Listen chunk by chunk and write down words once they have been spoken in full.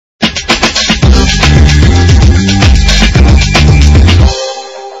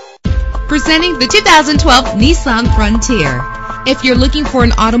Presenting the 2012 Nissan Frontier. If you're looking for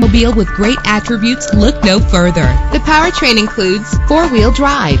an automobile with great attributes, look no further. The powertrain includes four-wheel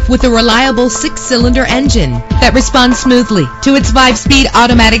drive with a reliable 6-cylinder engine that responds smoothly to its 5-speed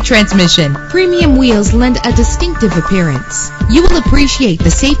automatic transmission. Premium wheels lend a distinctive appearance. You will appreciate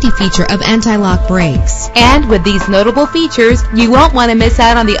the safety feature of anti-lock brakes. And with these notable features, you won't want to miss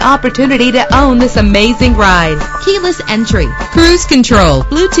out on the opportunity to own this amazing ride. Keyless entry, cruise control,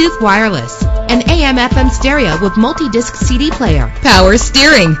 Bluetooth wireless, an AM/FM stereo with multi-disc CD player, power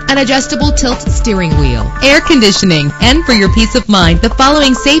steering, an adjustable tilt steering wheel, air conditioning, and for your peace of mind, the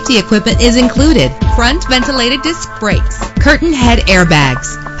following safety equipment is included: front ventilated disc brakes, curtain head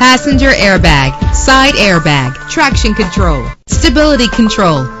airbags, passenger airbag, side airbag, traction control, stability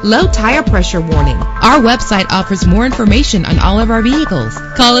control, low tire pressure warning. Our website offers more information on all of our vehicles.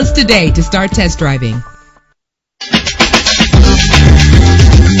 Call us today to start test driving.